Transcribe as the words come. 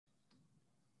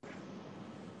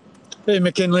Hey,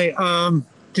 McKinley. Can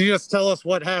you just tell us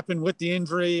what happened with the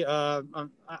injury? I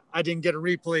didn't get a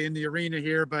replay in the arena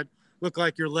here, but looked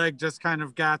like your leg just kind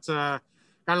of got a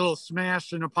little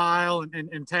smashed in a pile.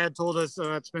 And Tad told us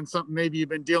it's been something maybe you've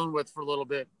been dealing with for a little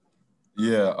bit.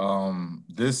 Yeah,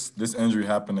 this injury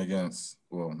happened against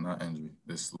not injury.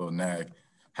 This little nag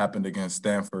happened against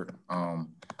Stanford.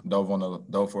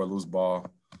 Dove for a loose ball.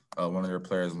 One of their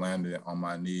players landed on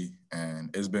my knee, and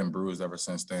it's been bruised ever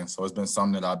since then. So it's been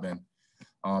something that I've been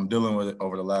dealing with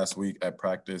over the last week at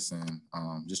practice, and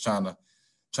just trying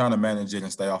to manage it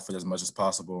and stay off it as much as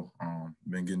possible.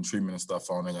 Been getting treatment and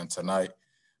stuff on it, and tonight,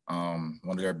 one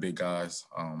of their big guys,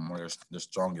 one of their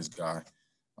strongest guy.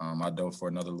 I dove for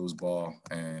another loose ball,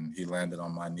 and he landed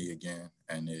on my knee again,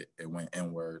 and it went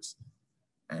inwards.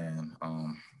 And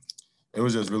it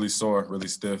was just really sore, really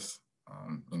stiff.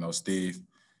 Steve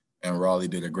and Raleigh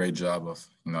did a great job of,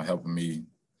 helping me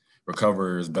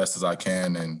recover as best as I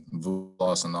can and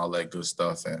loss and all that good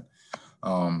stuff. And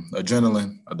the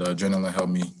adrenaline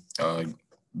helped me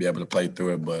be able to play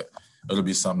through it, but it'll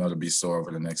be something that'll be sore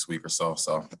over the next week or so.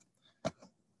 So.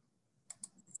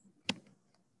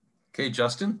 Okay,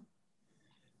 Justin.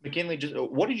 McKinley, just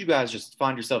what did you guys just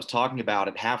find yourselves talking about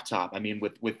at halftime? I mean,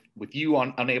 with you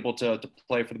unable to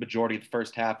play for the majority of the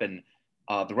first half, and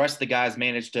the rest of the guys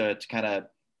managed to kind of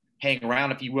hang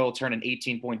around, if you will, turn an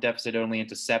 18-point deficit only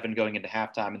into 7 going into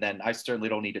halftime. And then I certainly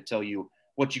don't need to tell you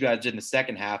what you guys did in the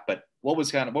second half, but what were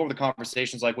the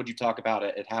conversations like? What did you talk about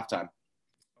at halftime?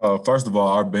 First of all,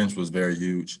 our bench was very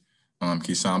huge.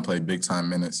 Keyshawn played big time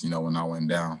minutes, when I went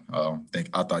down.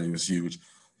 I thought he was huge.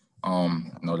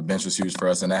 The bench was huge for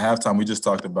us. And at halftime, we just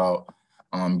talked about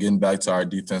getting back to our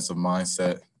defensive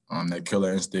mindset, that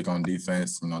killer instinct on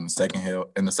defense. In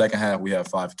the second half, we had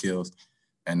 5 kills,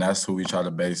 and that's who we try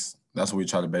to base. That's what we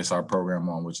try to base our program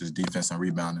on, which is defense and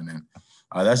rebounding. And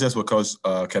that's just what Coach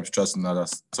kept stressing to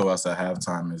us at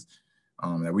halftime is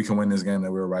that we can win this game,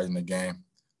 that we were right in the game.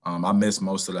 I missed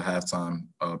most of the halftime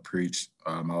preach.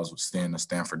 I was seeing the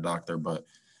Stanford doctor, but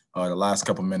the last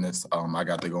couple minutes, I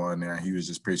got to go in there, and he was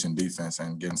just preaching defense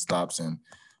and getting stops. And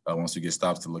once we get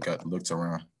stops, to look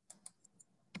around.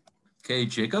 Okay,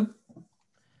 Jacob.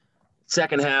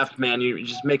 Second half, man, you're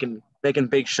just making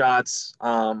big shots,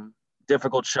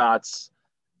 difficult shots.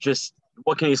 Just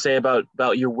what can you say about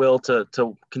your will to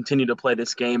continue to play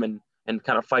this game and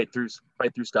kind of fight through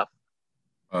stuff?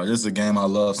 This is a game I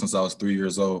love since I was 3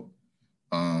 years old.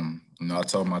 I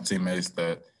told my teammates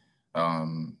that.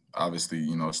 Obviously,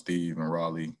 Steve and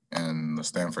Raleigh and the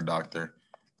Stanford doctor,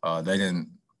 they didn't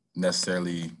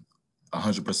necessarily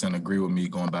 100% agree with me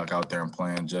going back out there and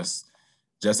playing just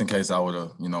in case I would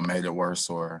have, made it worse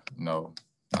or,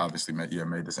 obviously made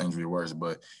this injury worse.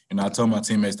 But, I told my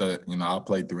teammates that, I'll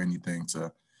play through anything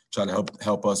to try to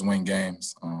help us win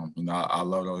games. I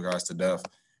love those guys to death.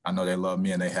 I know they love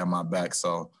me and they have my back.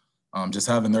 So just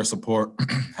having their support,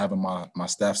 having my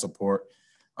staff support,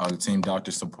 the team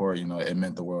doctor support, it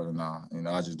meant the world. And,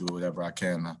 I just do whatever I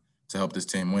can to help this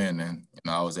team win. And,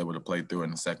 I was able to play through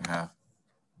in the second half.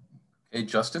 Hey,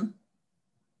 Justin.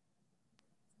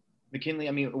 McKinley,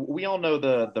 I mean, we all know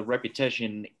the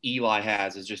reputation Eli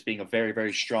has as just being a very,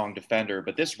 very strong defender.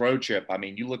 But this road trip, I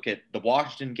mean, you look at the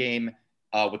Washington game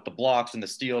with the blocks and the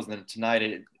steals, and then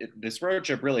tonight, this road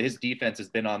trip, really, his defense has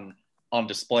been on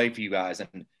display for you guys. And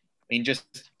I mean,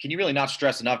 just can you really not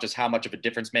stress enough just how much of a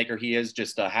difference maker he is,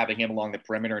 just having him along the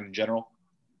perimeter in general?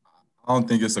 I don't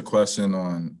think it's a question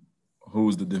on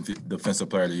who's the defensive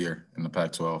player of the year in the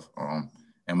Pac-12.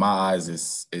 In my eyes,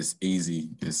 it's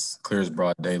easy. It's clear as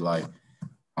broad daylight.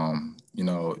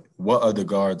 What other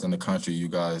guards in the country you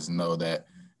guys know that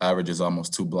averages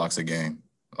almost 2 blocks a game?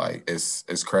 Like,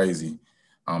 it's crazy.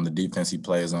 The defense he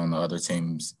plays on the other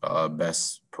team's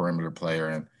best perimeter player,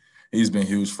 and he's been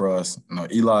huge for us.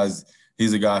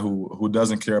 He's a guy who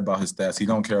doesn't care about his stats. He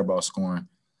don't care about scoring.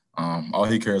 All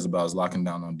he cares about is locking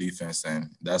down on defense, and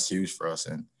that's huge for us.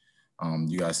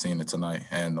 And you guys seen it tonight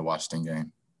and the Washington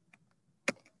game.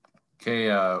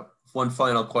 Okay, one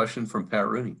final question from Pat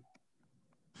Rooney.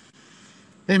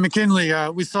 Hey, McKinley,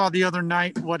 we saw the other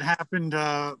night what happened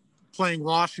playing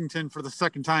Washington for the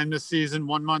second time this season,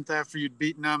 1 month after you'd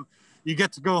beaten them. You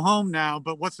get to go home now,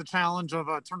 but what's the challenge of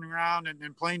turning around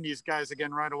and playing these guys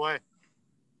again right away?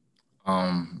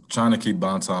 Trying to keep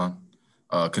Bonton,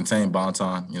 contain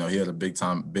Bonton. He had a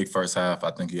big first half. I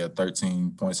think he had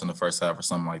 13 points in the first half or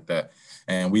something like that.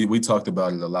 And we talked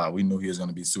about it a lot. We knew he was going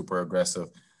to be super aggressive,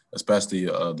 especially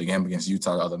the game against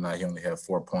Utah the other night. He only had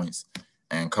 4 points.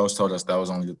 And Coach told us that was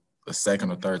only the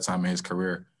second or third time in his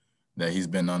career that he's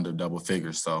been under double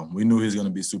figures. So we knew he was going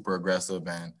to be super aggressive.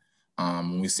 And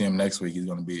when we see him next week, it's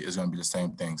going to be the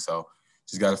same thing. So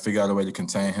Just got to figure out a way to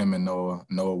contain him and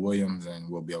Noah Williams, and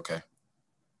we'll be okay.